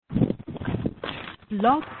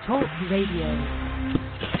Blog Talk Radio.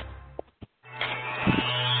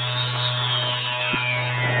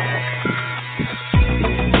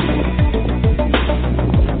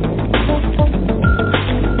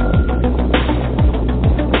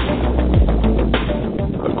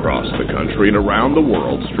 And around the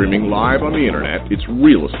world, streaming live on the internet, it's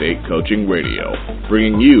Real Estate Coaching Radio,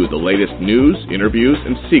 bringing you the latest news, interviews,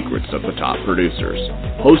 and secrets of the top producers.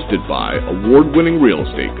 Hosted by award-winning real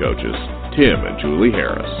estate coaches, Tim and Julie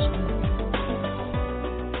Harris.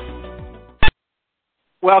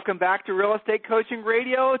 Welcome back to Real Estate Coaching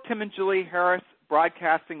Radio. Tim and Julie Harris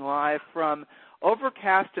broadcasting live from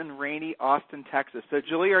overcast and rainy Austin, Texas. So,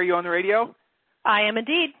 Julie, are you on the radio? I am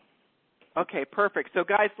indeed. Okay, perfect. So,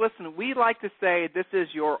 guys, listen, we like to say this is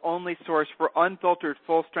your only source for unfiltered,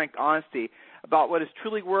 full-strength honesty about what is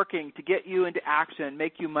truly working to get you into action,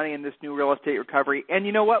 make you money in this new real estate recovery. And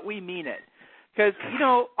you know what? We mean it. Because,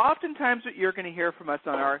 oftentimes what you're going to hear from us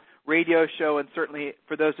on our radio show, and certainly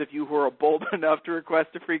for those of you who are bold enough to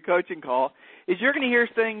request a free coaching call, is you're going to hear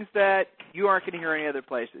things that you aren't going to hear any other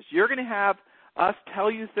places. You're going to have us tell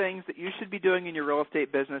you things that you should be doing in your real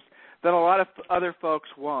estate business that a lot of other folks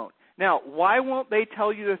won't. Now, why won't they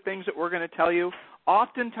tell you the things that we're going to tell you?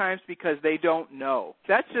 Oftentimes because they don't know.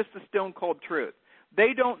 That's just the stone-cold truth.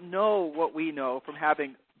 They don't know what we know from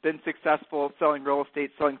having been successful selling real estate,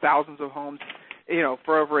 selling thousands of homes,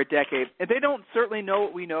 for over a decade. And they don't certainly know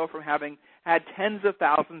what we know from having had tens of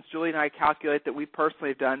thousands. Julie and I calculate that we personally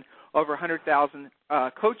have done over 100,000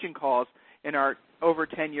 coaching calls in our over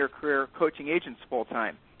 10-year career coaching agents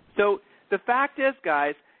full-time. So the fact is,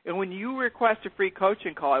 guys, and when you request a free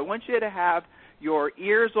coaching call, I want you to have your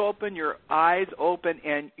ears open, your eyes open,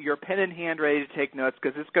 and your pen in hand ready to take notes,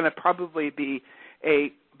 because it's going to probably be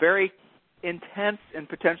a very intense and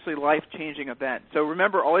potentially life-changing event. So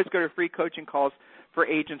remember, always go to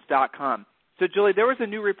freecoachingcallsforagents.com. So, Julie, there was a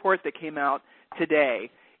new report that came out today,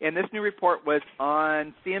 and this new report was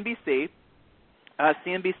on CNBC.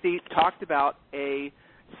 CNBC talked about a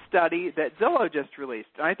study that Zillow just released.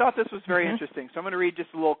 And I thought this was very interesting, so I'm going to read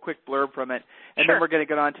just a little quick blurb from it, and then we're going to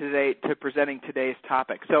get on to presenting today's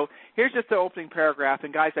topic. So here's just the opening paragraph,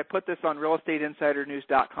 and guys, I put this on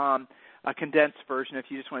realestateinsidernews.com, a condensed version if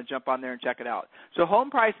you just want to jump on there and check it out. So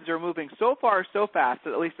home prices are moving so far so fast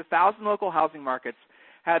that at least 1,000 local housing markets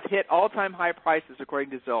have hit all-time high prices,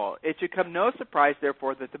 according to Zillow. It should come no surprise,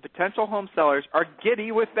 therefore, that the potential home sellers are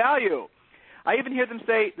giddy with value. I even hear them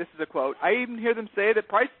say, this is a quote, I even hear them say that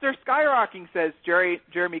prices are skyrocketing, says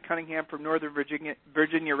Jeremy Cunningham from Northern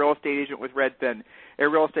Virginia real estate agent with Redfin, a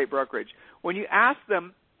real estate brokerage. When you ask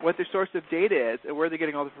them what their source of data is and where they're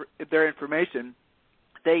getting all their information,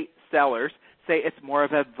 sellers say it's more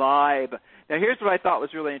of a vibe. Now, here's what I thought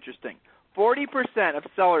was really interesting. 40% of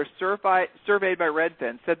sellers surveyed by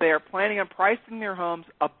Redfin said they are planning on pricing their homes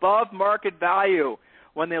above market value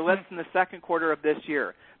when they list in the second quarter of this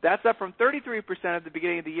year. That's up from 33% at the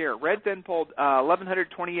beginning of the year. Redfin polled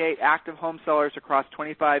 1,128 active home sellers across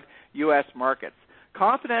 25 U.S. markets.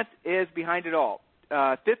 Confidence is behind it all.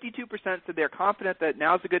 52% said they're confident that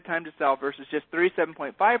now's a good time to sell versus just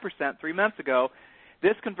 37.5% 3 months ago.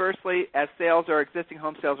 This conversely, as existing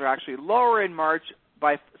home sales are actually lower in March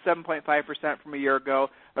by 7.5% from a year ago,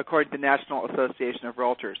 according to the National Association of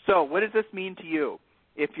Realtors. So what does this mean to you?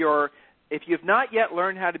 If you've not yet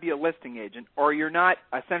learned how to be a listing agent, or you're not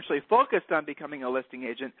essentially focused on becoming a listing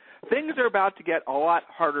agent, things are about to get a lot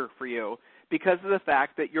harder for you because of the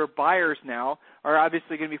fact that your buyers now are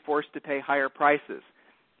obviously going to be forced to pay higher prices.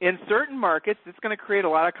 In certain markets, it's going to create a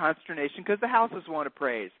lot of consternation because the houses won't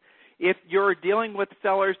appraise. If you're dealing with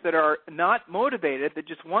sellers that are not motivated, that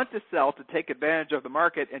just want to sell to take advantage of the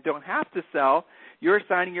market and don't have to sell, you're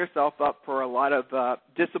signing yourself up for a lot of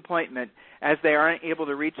disappointment as they aren't able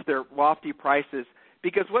to reach their lofty prices.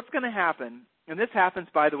 Because what's going to happen, and this happens,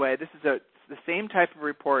 by the way, this is the same type of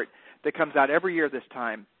report that comes out every year this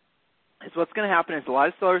time, is what's going to happen is a lot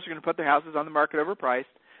of sellers are going to put their houses on the market overpriced.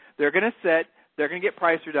 They're going to sit. They're going to get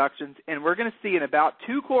price reductions. And we're going to see in about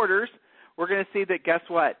 2 quarters, we're going to see that, guess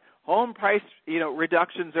what? Home price,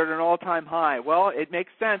 reductions are at an all-time high. Well, it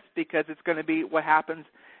makes sense because it's going to be what happens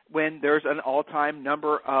when there's an all-time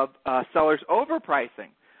number of sellers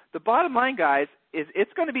overpricing. The bottom line, guys, is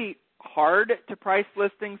it's going to be hard to price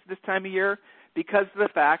listings this time of year because of the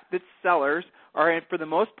fact that sellers are, for the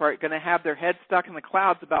most part, going to have their heads stuck in the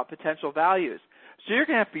clouds about potential values. So you're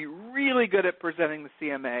going to have to be really good at presenting the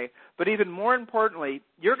CMA, but even more importantly,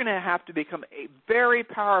 you're going to have to become very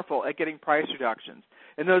powerful at getting price reductions.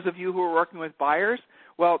 And those of you who are working with buyers,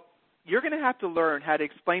 well, you're going to have to learn how to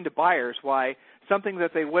explain to buyers why something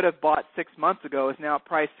that they would have bought 6 months ago is now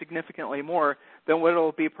priced significantly more than what it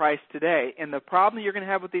will be priced today. And the problem you're going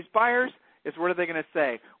to have with these buyers is, what are they going to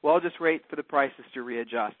say? Well, I'll just wait for the prices to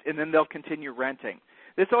readjust, and then they'll continue renting.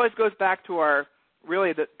 This always goes back to our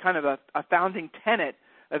really the kind of a founding tenet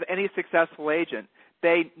of any successful agent.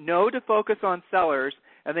 They know to focus on sellers,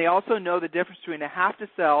 and they also know the difference between a have to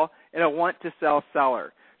sell and a want to sell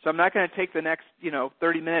seller. So I'm not going to take the next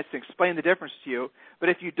 30 minutes to explain the difference to you. But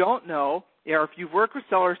if you don't know, or if you've worked with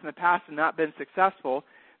sellers in the past and not been successful,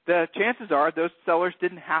 the chances are those sellers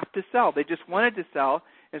didn't have to sell. They just wanted to sell,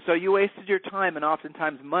 and so you wasted your time and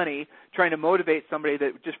oftentimes money trying to motivate somebody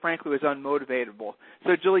that just frankly was unmotivatable.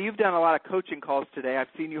 So, Julie, you've done a lot of coaching calls today. I've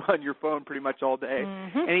seen you on your phone pretty much all day.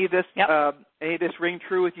 Mm-hmm. Any of this ring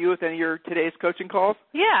true with you with any of your today's coaching calls?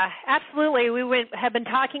 Yeah, absolutely. We have been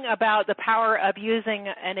talking about the power of using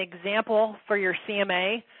an example for your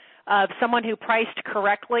CMA of someone who priced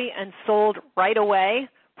correctly and sold right away,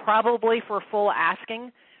 probably for full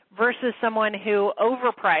asking, versus someone who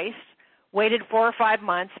overpriced, waited 4 or 5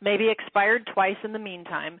 months, maybe expired twice in the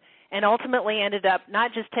meantime, and ultimately ended up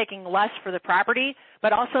not just taking less for the property,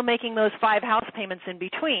 but also making those 5 house payments in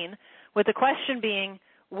between, with the question being,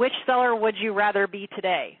 which seller would you rather be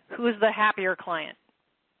today? Who's the happier client?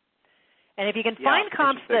 And if you can find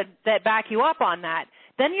comps that back you up on that,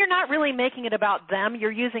 then you're not really making it about them.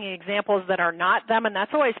 You're using examples that are not them, and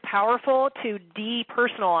that's always powerful to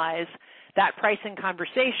depersonalize that pricing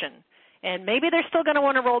conversation. And maybe they're still going to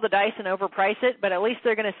want to roll the dice and overprice it, but at least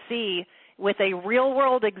they're going to see with a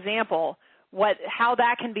real-world example how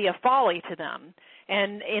that can be a folly to them.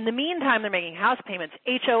 And in the meantime, they're making house payments,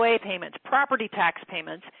 HOA payments, property tax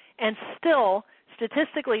payments, and still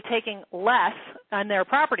statistically taking less on their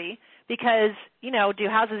property because, do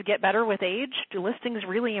houses get better with age? Do listings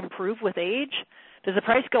really improve with age? Does the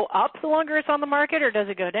price go up the longer it's on the market, or does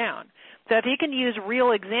it go down? So if you can use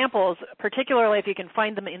real examples, particularly if you can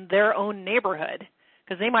find them in their own neighborhood,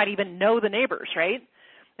 because they might even know the neighbors, right?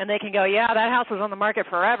 And they can go, yeah, that house was on the market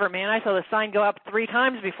forever, man. I saw the sign go up 3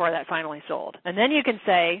 times before that finally sold. And then you can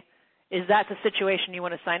say, is that the situation you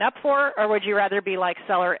want to sign up for, or would you rather be like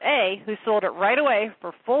seller A, who sold it right away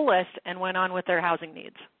for full list and went on with their housing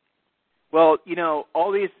needs? Well,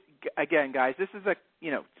 all these, again, guys, this is a,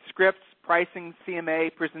 scripts, pricing,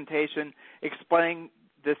 CMA presentation, explaining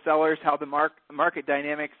the sellers how the market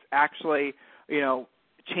dynamics actually,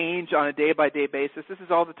 change on a day-by-day basis. This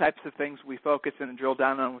is all the types of things we focus and drill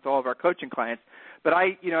down on with all of our coaching clients. But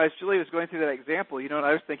as Julie was going through that example, what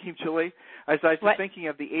I was thinking, Julie? I was just thinking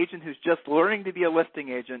of the agent who's just learning to be a listing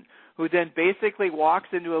agent, who then basically walks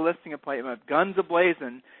into a listing appointment, guns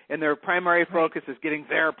a-blazing, and their primary focus is getting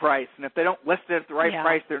their price. And if they don't list it at the right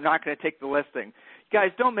price, they're not going to take the listing.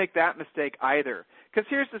 Guys, don't make that mistake either. Because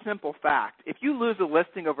here's the simple fact. If you lose a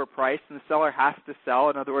listing over price and the seller has to sell,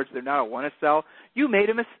 in other words, they're not want to sell, you made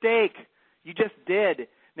a mistake. You just did.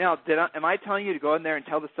 Now, am I telling you to go in there and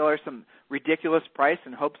tell the seller some ridiculous price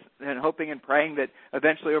and hoping and praying that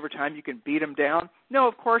eventually over time you can beat them down? No,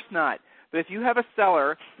 of course not. But if you have a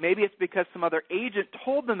seller, maybe it's because some other agent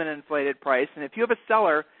told them an inflated price, and if you have a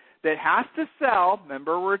seller that has to sell,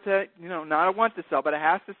 remember we're not a want to sell, but it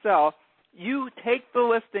has to sell, you take the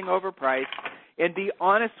listing over price and be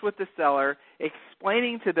honest with the seller,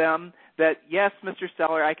 explaining to them that, yes, Mr.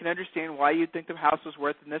 Seller, I can understand why you think the house was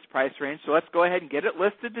worth in this price range, so let's go ahead and get it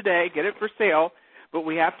listed today, get it for sale, but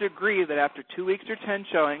we have to agree that after 2 weeks or 10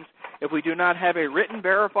 showings, if we do not have a written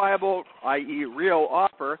verifiable, i.e. real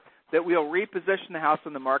offer, that we'll reposition the house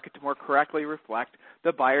on the market to more correctly reflect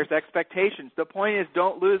the buyer's expectations. The point is,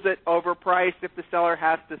 don't lose it overpriced if the seller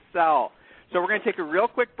has to sell. So we're going to take a real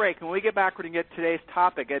quick break, and when we get back, we're going to get today's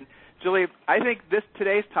topic. And, Julie, I think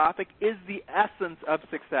today's topic is the essence of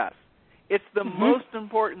success. It's the most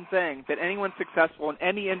important thing that anyone successful in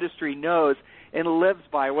any industry knows and lives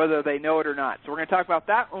by, whether they know it or not. So we're going to talk about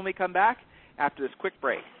that when we come back after this quick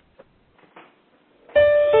break.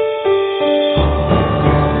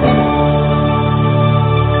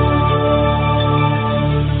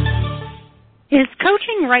 Is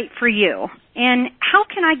coaching right for you? And how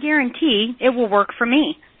can I guarantee it will work for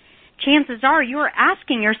me? Chances are you are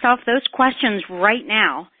asking yourself those questions right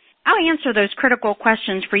now. I'll answer those critical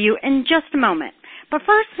questions for you in just a moment. But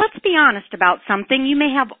first, let's be honest about something you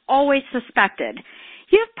may have always suspected.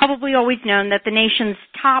 You've probably always known that the nation's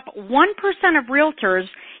top 1% of realtors,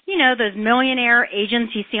 those millionaire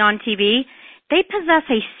agents you see on TV, they possess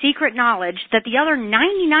a secret knowledge that the other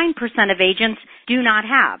 99% of agents do not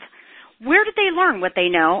have. Where did they learn what they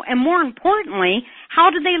know? And more importantly,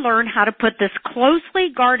 how did they learn how to put this closely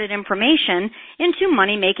guarded information into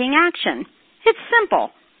money-making action? It's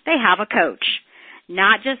simple. They have a coach.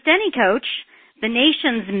 Not just any coach. The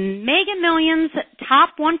nation's mega millions,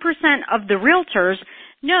 top 1% of the realtors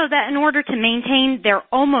know that in order to maintain their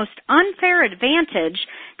almost unfair advantage,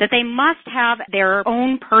 that they must have their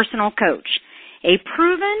own personal coach, a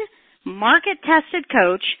proven, market-tested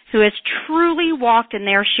coach who has truly walked in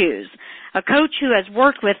their shoes, a coach who has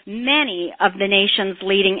worked with many of the nation's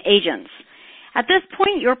leading agents. At this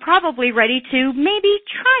point, you're probably ready to maybe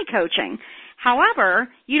try coaching. However,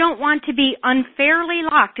 you don't want to be unfairly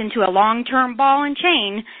locked into a long-term ball and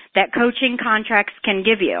chain that coaching contracts can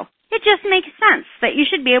give you. It just makes sense that you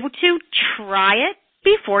should be able to try it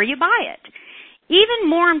before you buy it. Even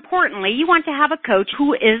more importantly, you want to have a coach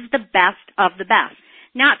who is the best of the best,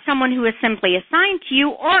 not someone who is simply assigned to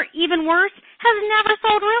you or, even worse, has never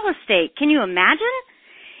sold real estate. Can you imagine?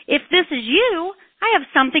 If this is you, I have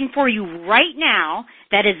something for you right now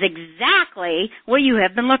that is exactly what you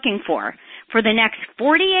have been looking for. For the next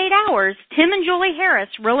 48 hours, Tim and Julie Harris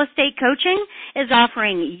Real Estate Coaching is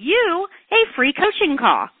offering you a free coaching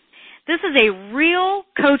call. This is a real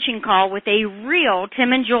coaching call with a real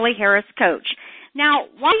Tim and Julie Harris coach. Now,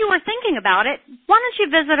 while you are thinking about it, why don't you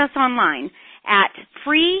visit us online at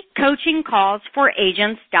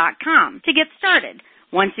freecoachingcallsforagents.com to get started.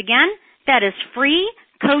 Once again, that is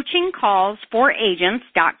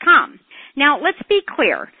freecoachingcallsforagents.com. Now, let's be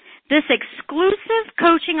clear. This exclusive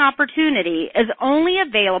coaching opportunity is only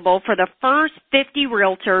available for the first 50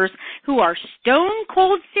 realtors who are stone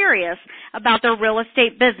cold serious about their real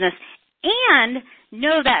estate business and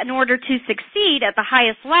know that in order to succeed at the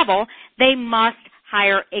highest level, they must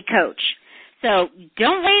hire a coach. So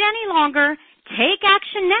don't wait any longer. Take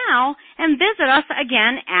action now and visit us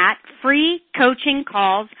again at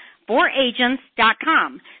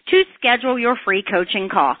freecoachingcallsforagents.com to schedule your free coaching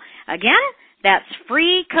call. Again, that's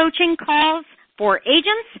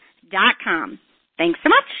freecoachingcallsforagents.com. Thanks so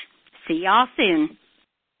much. See y'all soon.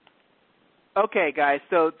 Okay, guys,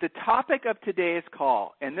 so the topic of today's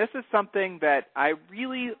call, and this is something that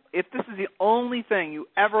if this is the only thing you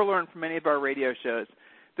ever learn from any of our radio shows,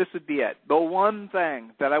 this would be it. The one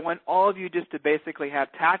thing that I want all of you just to basically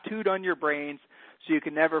have tattooed on your brains so you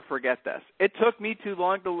can never forget this. It took me too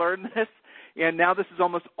long to learn this, and now this is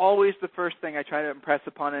almost always the first thing I try to impress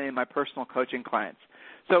upon any of my personal coaching clients.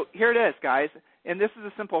 So here it is, guys, and this is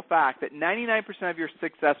a simple fact that 99% of your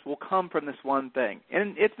success will come from this one thing,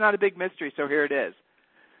 and it's not a big mystery, so here it is.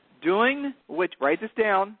 Write this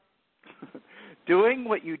down, doing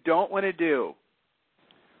what you don't want to do.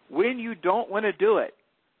 When you don't want to do it.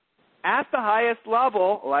 At the highest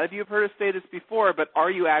level, a lot of you have heard us say this before, but are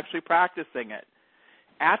you actually practicing it?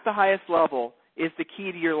 At the highest level is the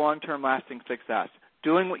key to your long-term lasting success.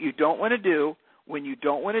 Doing what you don't want to do when you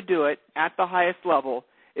don't want to do it at the highest level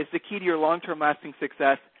is the key to your long-term lasting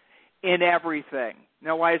success in everything.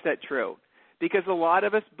 Now, why is that true? Because a lot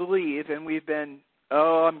of us believe, and we've been,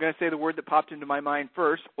 I'm going to say the word that popped into my mind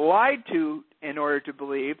first, lied to in order to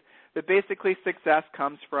believe that basically success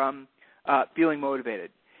comes from feeling motivated.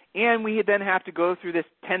 And we then have to go through this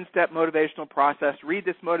 10-step motivational process, read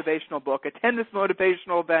this motivational book, attend this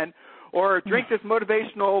motivational event, or drink this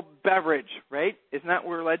motivational beverage, right? Isn't that what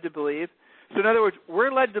we're led to believe? So in other words,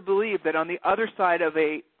 we're led to believe that on the other side of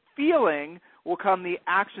a feeling will come the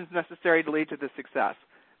actions necessary to lead to the success.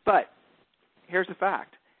 But here's the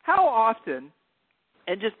fact. How often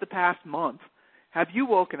in just the past month have you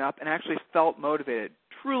woken up and actually felt motivated,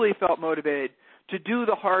 truly felt motivated to do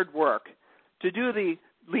the hard work, to do the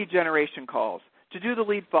lead generation calls, to do the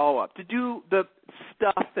lead follow-up, to do the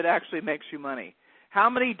stuff that actually makes you money? How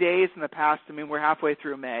many days in the past, we're halfway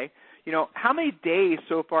through May, how many days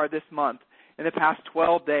so far this month, in the past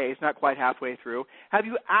 12 days, not quite halfway through, have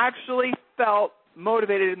you actually felt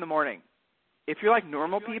motivated in the morning? If you're like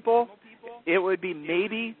normal people, it would be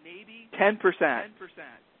maybe 10%.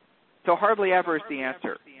 So hardly ever is the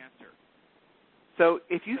answer. So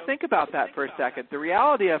if you think about that for a second, the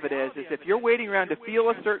reality of it is if you're waiting around to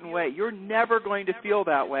feel a certain way, you're never going to feel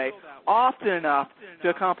that way often enough to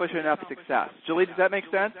accomplish enough success. Julie, does that make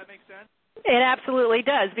sense? It absolutely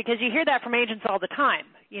does, because you hear that from agents all the time.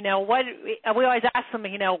 We always ask them,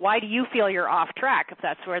 why do you feel you're off track if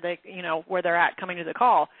that's where they're at coming to the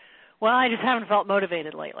call? Well, I just haven't felt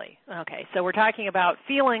motivated lately. Okay, so we're talking about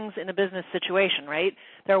feelings in a business situation, right?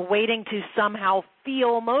 They're waiting to somehow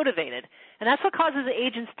feel motivated. And that's what causes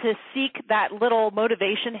agents to seek that little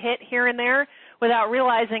motivation hit here and there without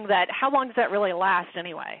realizing that how long does that really last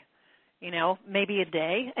anyway? Maybe a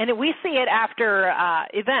day. And we see it after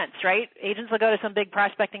events, right? Agents will go to some big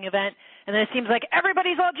prospecting event, and then it seems like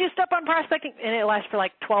everybody's all juiced up on prospecting, and it lasts for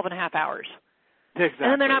like 12 and a half hours. Exactly.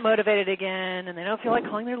 And then they're not motivated again, and they don't feel like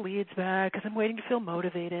calling their leads back because I'm waiting to feel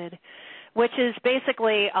motivated. which is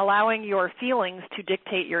basically allowing your feelings to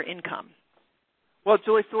dictate your income. Well,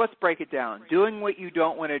 Julie, so let's break it down. Doing what you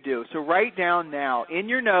don't want to do. So write down now in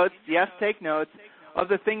your notes, yes, take notes, of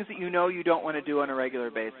the things that you know you don't want to do on a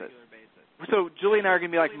regular basis. So Julie and I are going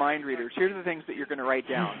to be like mind readers. Here's the things that you're going to write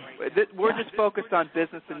down. We're just focused on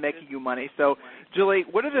business and making you money. So, Julie,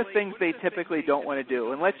 what are the things they typically don't want to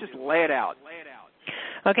do? And let's just lay it out.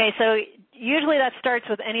 Okay, so usually that starts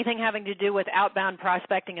with anything having to do with outbound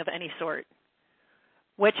prospecting of any sort,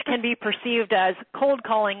 which can be perceived as cold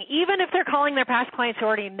calling, even if they're calling their past clients who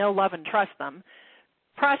already know, love, and trust them.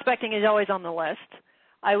 Prospecting is always on the list.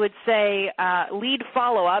 I would say lead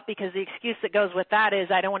follow-up, because the excuse that goes with that is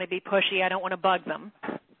I don't want to be pushy, I don't want to bug them.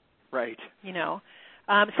 Right.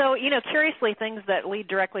 So, curiously, things that lead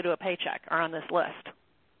directly to a paycheck are on this list.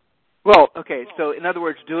 Well, okay, so in other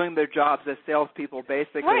words, doing their jobs as salespeople,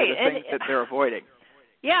 basically right. the things that they're avoiding.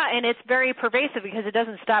 Yeah, and it's very pervasive because it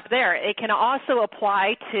doesn't stop there. It can also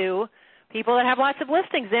apply to people that have lots of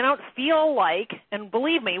listings. They don't feel like, and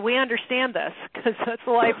believe me, we understand this because that's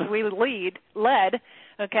the life we led,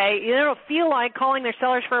 okay? They don't feel like calling their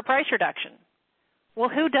sellers for a price reduction. Well,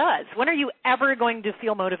 who does? When are you ever going to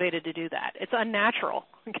feel motivated to do that? It's unnatural,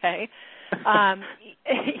 okay?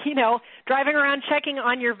 Driving around checking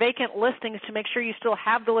on your vacant listings to make sure you still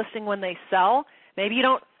have the listing when they sell, maybe you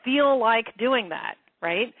don't feel like doing that,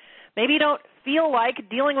 right? Maybe you don't feel like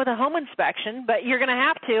dealing with a home inspection, but you're going to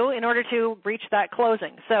have to in order to reach that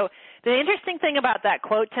closing. So the interesting thing about that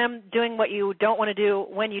quote, Tim, doing what you don't want to do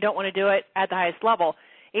when you don't want to do it at the highest level,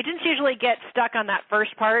 agents usually get stuck on that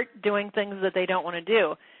first part, doing things that they don't want to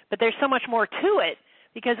do. But there's so much more to it,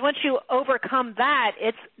 because once you overcome that,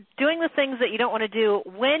 it's doing the things that you don't want to do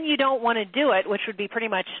when you don't want to do it, which would be pretty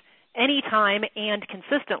much any time and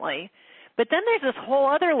consistently. But then there's this whole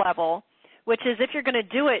other level, which is if you're going to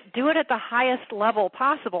do it at the highest level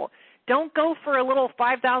possible. Don't go for a little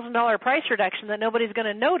 $5,000 price reduction that nobody's going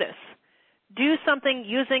to notice. Do something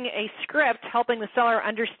using a script, helping the seller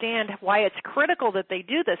understand why it's critical that they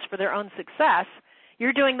do this for their own success.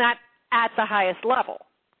 You're doing that at the highest level.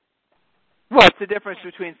 Well, it's the difference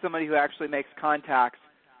between somebody who actually makes contacts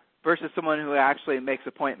versus someone who actually makes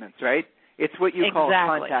appointments, right? It's what you call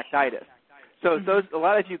contactitis. So a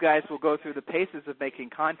lot of you guys will go through the paces of making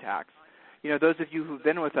contacts. Those of you who've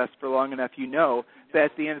been with us for long enough, you know that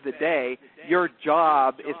at the end of the day, your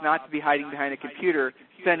job is not to be hiding behind a computer,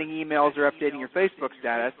 sending emails or updating your Facebook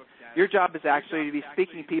status. Your job is actually to be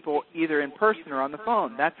speaking to people either in person or on the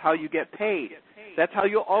phone. That's how you get paid. That's how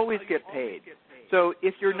you'll always get paid. So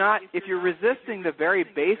if you're resisting the very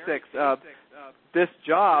basics of this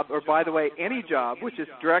job, or by the way, any job, which is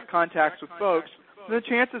direct contacts with folks, the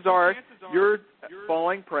chances are you're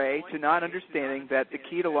falling prey to not understanding that the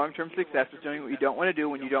key to long-term success is doing what you don't want to do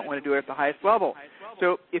when you don't want to do it at the highest level.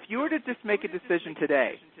 So if you were to just make a decision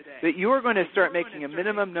today that you are going to start making a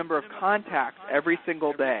minimum number of contacts every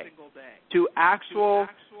single day to actual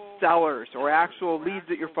sellers or actual leads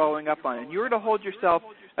that you're following up on, and you were to hold yourself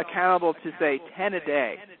accountable to, say, 10 a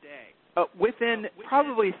day, within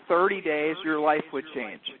probably 30 days your life would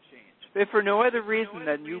change. If for no other reason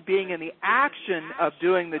than you being in the action of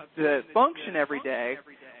doing the function every day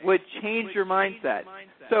would change your mindset.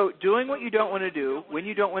 So doing what you don't want to do when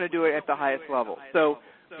you don't want to do it at the highest level. So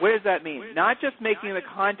what does that mean? Not just making the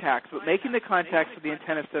contacts, but making the contacts with the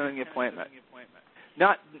intent of setting the appointment.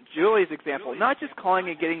 Not Julie's example, not just calling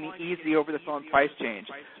and getting the easy over-the-phone price change,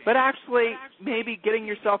 but actually maybe getting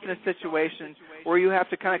yourself in a situation where you have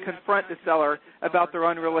to kind of confront the seller about their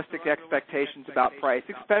unrealistic expectations about price,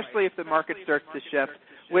 especially if the market starts to shift,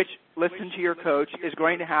 which, listen to your coach, is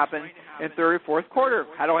going to happen in third or fourth quarter.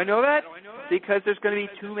 How do I know that? Because there's going to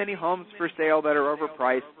be too many homes for sale that are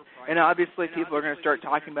overpriced, and obviously people are going to start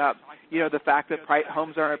talking about the fact that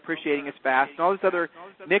homes aren't appreciating as fast, and all this other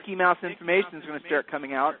Mickey Mouse information is going to start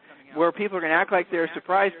coming out where people are going to act like they're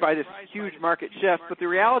surprised by this huge market shift, but the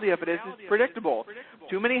reality of it is it's predictable.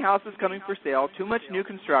 Too many houses coming for sale, too much new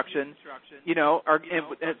construction,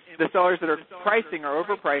 the sellers that are pricing are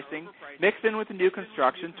overpricing, mixed in with the new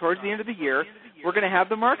construction. Towards the end of the year, we're going to have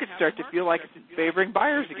the market start to feel like it's favoring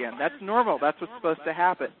buyers again. That's normal. That's what's supposed to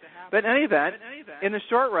happen. But in any event, in the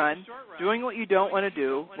short run, doing what you don't want to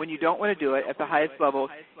do when you don't want to do it at the highest level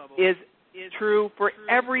is true for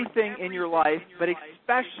everything in your life, but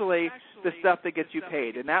especially the stuff that gets you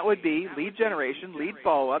paid. And that would be lead generation, lead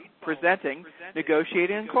follow-up, presenting,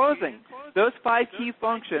 negotiating, and closing. Those 5 key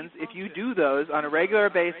functions, if you do those on a regular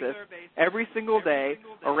basis, every single day,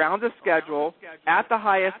 around a schedule, at the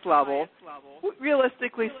highest level,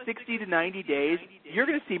 realistically 60 to 90 days, you're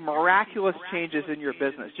going to see miraculous changes in your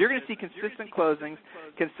business. You're going to see consistent closings,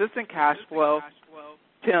 consistent cash flow,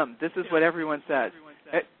 Tim, this is what everyone says,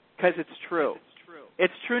 because it's true.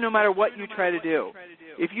 It's true no matter what you try to do.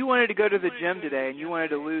 If you wanted to go to the gym today and you wanted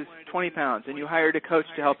to lose 20 pounds and you hired a coach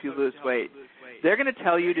to help you lose weight, they're going to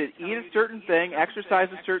tell you to eat a certain thing, exercise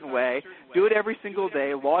a certain way, do it every single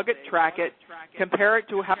day, log it, track it, compare it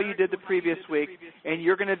to how you did the previous week, and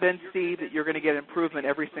you're going to then see that you're going to get improvement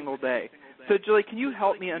every single day. So, Julie, can you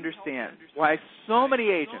help me understand why so many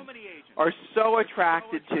agents are so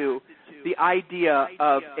attracted to the idea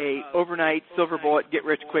of a overnight silver bullet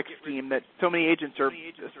get-rich-quick scheme that so many agents are,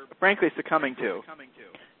 frankly, succumbing to?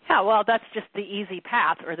 Yeah, well, that's just the easy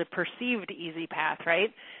path, or the perceived easy path,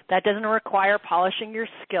 right? That doesn't require polishing your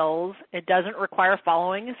skills. It doesn't require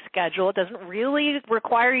following a schedule. It doesn't really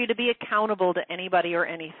require you to be accountable to anybody or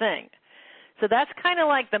anything. So that's kind of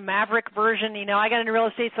like the maverick version. I got into real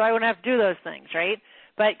estate so I wouldn't have to do those things, right?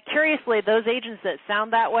 But curiously, those agents that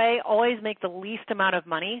sound that way always make the least amount of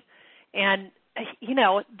money. And,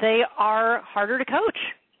 they are harder to coach,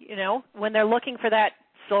 when they're looking for that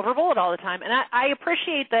silver bullet all the time. And I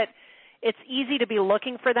appreciate that it's easy to be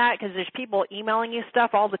looking for that because there's people emailing you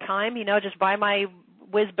stuff all the time, just buy my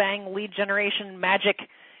whiz-bang lead generation magic,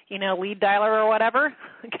 lead dialer or whatever,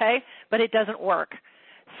 okay? But it doesn't work.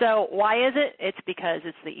 So why is it? It's because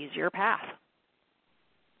it's the easier path.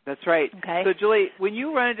 That's right. Okay. So, Julie, when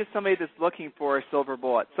you run into somebody that's looking for a silver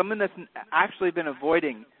bullet, someone that's actually been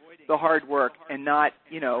avoiding the hard work and not,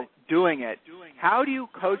 doing it, how do you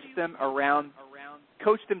coach them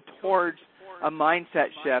towards a mindset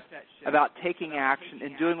shift about taking action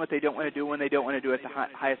and doing what they don't want to do when they don't want to do it at the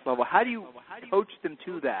highest level? How do you coach them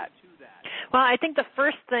to that? Well, I think the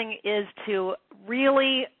first thing is to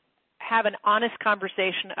really have an honest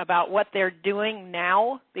conversation about what they're doing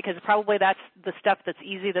now, because probably that's the stuff that's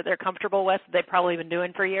easy that they're comfortable with, they've probably been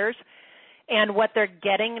doing for years, and what they're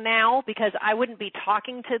getting now, because I wouldn't be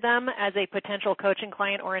talking to them as a potential coaching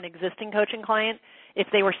client or an existing coaching client if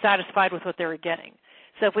they were satisfied with what they were getting.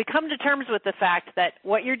 So if we come to terms with the fact that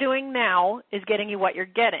what you're doing now is getting you what you're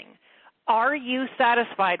getting, are you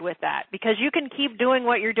satisfied with that? Because you can keep doing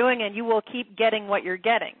what you're doing and you will keep getting what you're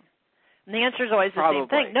getting. And the answer is always the same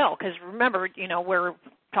thing. No, because remember, we're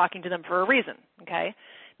talking to them for a reason, okay?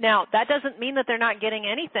 Now, that doesn't mean that they're not getting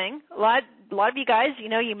anything. A lot of you guys,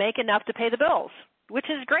 you make enough to pay the bills, which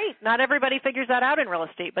is great. Not everybody figures that out in real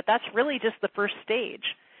estate, but that's really just the first stage.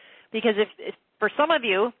 Because if for some of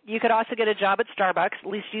you, you could also get a job at Starbucks. At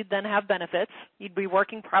least you'd then have benefits. You'd be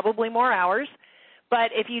working probably more hours. But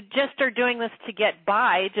if you just are doing this to get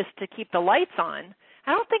by, just to keep the lights on,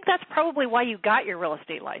 I don't think that's probably why you got your real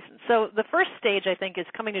estate license. So the first stage, I think, is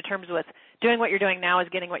coming to terms with doing what you're doing now is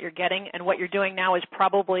getting what you're getting, and what you're doing now is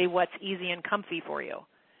probably what's easy and comfy for you.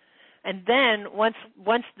 And then once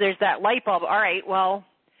there's that light bulb, all right, well,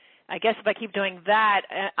 I guess if I keep doing that,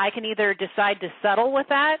 I can either decide to settle with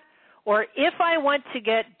that, or if I want to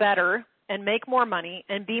get better and make more money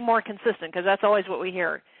and be more consistent, because that's always what we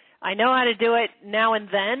hear. I know how to do it now and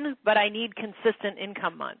then, but I need consistent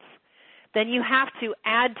income months. Then you have to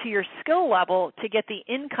add to your skill level to get the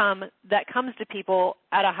income that comes to people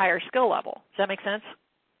at a higher skill level. Does that make sense?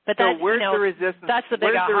 But so where's the resistance? That's the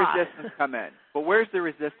big aha. Where's the resistance come in? But where's the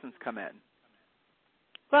resistance come in?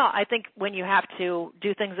 Well, I think when you have to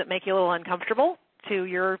do things that make you a little uncomfortable, to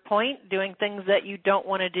your point, doing things that you don't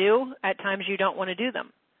want to do, at times you don't want to do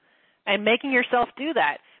them, and making yourself do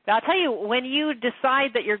that. But I'll tell you, when you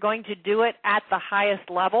decide that you're going to do it at the highest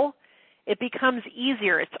level, it becomes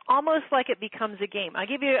easier. It's almost like it becomes a game. I'll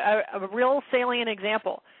give you a real salient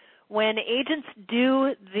example. When agents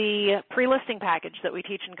do the pre-listing package that we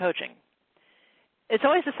teach in coaching, it's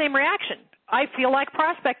always the same reaction. I feel like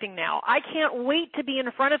prospecting now. I can't wait to be in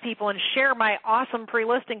front of people and share my awesome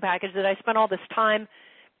pre-listing package that I spent all this time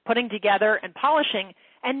putting together and polishing.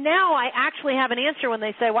 And now I actually have an answer when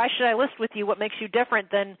they say, why should I list with you? What makes you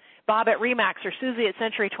different than Bob at RE/MAX or Susie at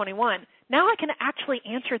Century 21? Now I can actually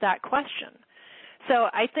answer that question. So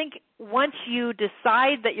I think once you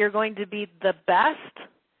decide that you're going to be the best,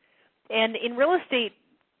 and in real estate,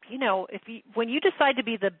 when you decide to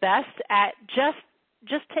be the best at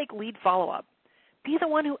just take lead follow-up. Be the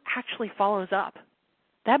one who actually follows up.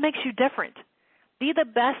 That makes you different. Be the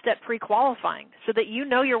best at pre-qualifying so that you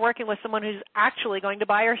know you're working with someone who's actually going to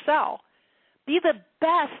buy or sell. Be the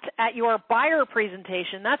best at your buyer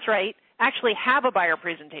presentation. That's right. Actually have a buyer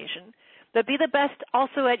presentation. But be the best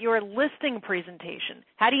also at your listing presentation.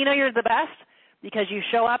 How do you know you're the best? Because you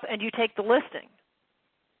show up and you take the listing.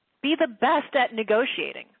 Be the best at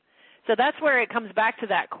negotiating. So that's where it comes back to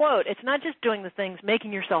that quote. It's not just doing the things,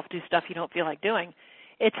 making yourself do stuff you don't feel like doing.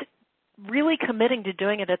 It's really committing to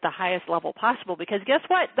doing it at the highest level possible, because guess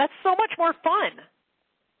what? That's so much more fun.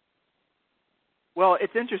 Well,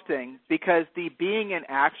 it's interesting because the being in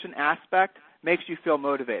action aspect makes you feel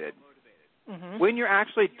motivated. Mm-hmm. When you're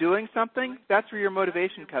actually doing something, that's where your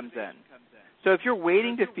motivation comes in. So if you're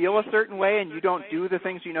waiting to feel a certain way and you don't do the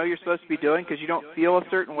things you know you're supposed to be doing because you don't feel a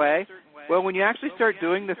certain way, well, when you actually start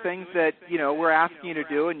doing the things that, we're asking you to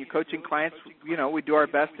do and you're coaching clients, we do our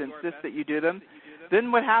best to insist that you do them,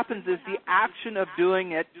 then what happens is the action of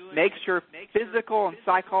doing it makes your physical and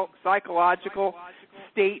psychological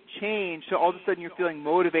state change, so all of a sudden you're feeling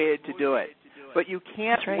motivated to do it. But you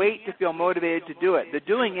can't wait to feel motivated to do it. The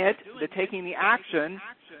doing it, the taking the action,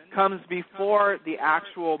 comes before the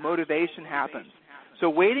actual motivation happens. So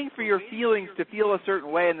waiting for your feelings to feel a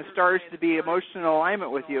certain way and the stars to be emotional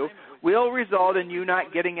alignment with you will result in you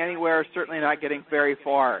not getting anywhere, or certainly not getting very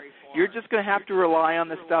far. You're just going to have to rely on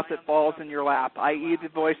the stuff that falls in your lap, i.e. the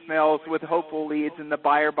voicemails with hopeful leads and the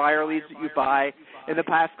buyer leads that you buy and the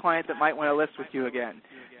past client that might want to list with you again.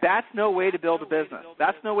 That's no way to build a business.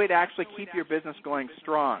 That's no way to actually keep your business going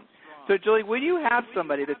strong. So, Julie, when you have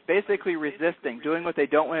somebody that's basically resisting, doing what they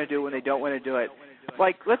don't want to do when they don't want to do it,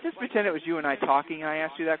 like let's just pretend it was you and I talking and I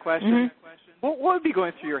asked you that question. Mm-hmm. What would be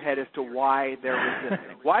going through your head as to why they're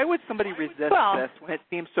resisting? Why would somebody resist this when it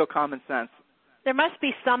seems so common sense? There must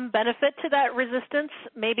be some benefit to that resistance.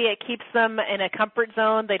 Maybe it keeps them in a comfort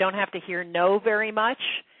zone. They don't have to hear no very much.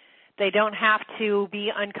 They don't have to be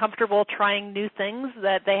uncomfortable trying new things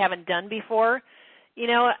that they haven't done before.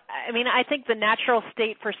 I think the natural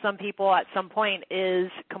state for some people at some point is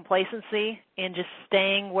complacency and just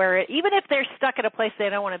staying where even if they're stuck at a place they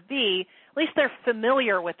don't want to be, at least they're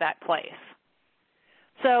familiar with that place.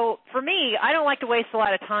 So for me, I don't like to waste a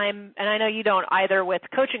lot of time, and I know you don't either, with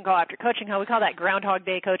coaching call after coaching call. We call that Groundhog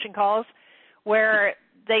Day coaching calls, where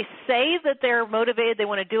they say that they're motivated, they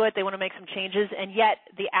want to do it, they want to make some changes, and yet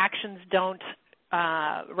the actions don't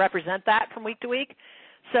represent that from week to week.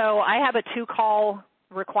 So I have a 2-call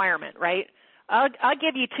requirement, right? I'll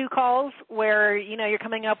give you 2 calls where, you're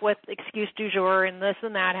coming up with excuse du jour and this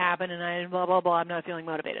and that happened and I blah, blah, blah, I'm not feeling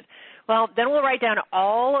motivated. Well, then we'll write down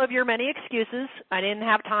all of your many excuses. I didn't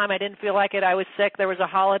have time. I didn't feel like it. I was sick. There was a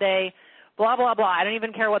holiday, blah, blah, blah. I don't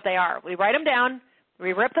even care what they are. We write them down.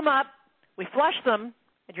 We rip them up. We flush them.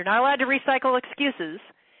 And you're not allowed to recycle excuses.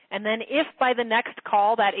 And then if by the next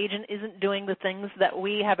call that agent isn't doing the things that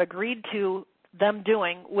we have agreed to them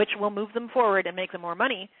doing, which will move them forward and make them more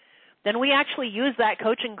money, then we actually use that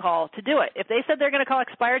coaching call to do it. If they said they're going to call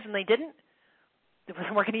expireds and they didn't,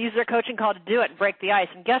 we're going to use their coaching call to do it and break the ice.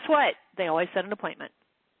 And guess what? They always set an appointment.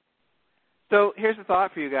 So here's the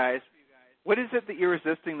thought for you guys. What is it that you're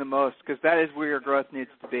resisting the most? Because that is where your growth needs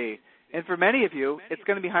to be. And for many of you, it's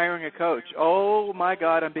going to be hiring a coach. Oh, my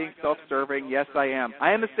God, I'm being self-serving. Yes, I am.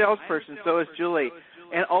 I am a salesperson. So is Julie.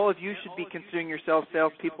 And all of you should be considering yourselves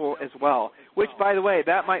salespeople as well, which, by the way,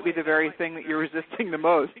 that might be the very thing that you're resisting the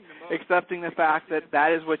most, accepting the fact that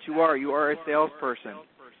that is what you are. You are a salesperson.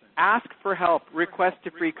 Ask for help. Request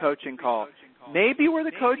a free coaching call. Maybe we're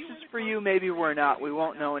the coaches for you. Maybe we're not. We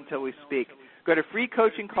won't know until we speak. Go to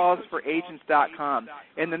freecoachingcallsforagents.com.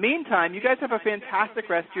 In the meantime, you guys have a fantastic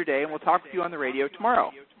rest of your day, and we'll talk with you on the radio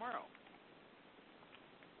tomorrow.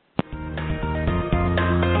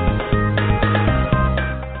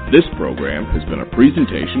 This program has been a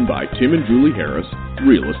presentation by Tim and Julie Harris,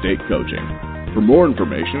 Real Estate Coaching. For more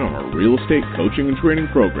information on our real estate coaching and training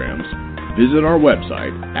programs, visit our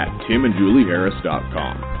website at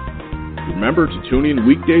timandjulieharris.com. Remember to tune in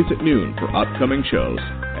weekdays at noon for upcoming shows.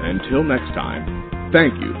 And until next time,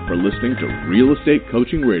 thank you for listening to Real Estate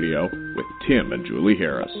Coaching Radio with Tim and Julie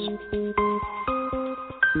Harris.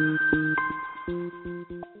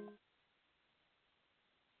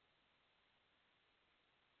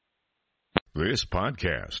 This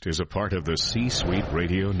podcast is a part of the C-Suite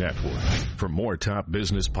Radio Network. For more top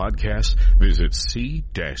business podcasts, visit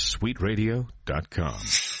c-suiteradio.com.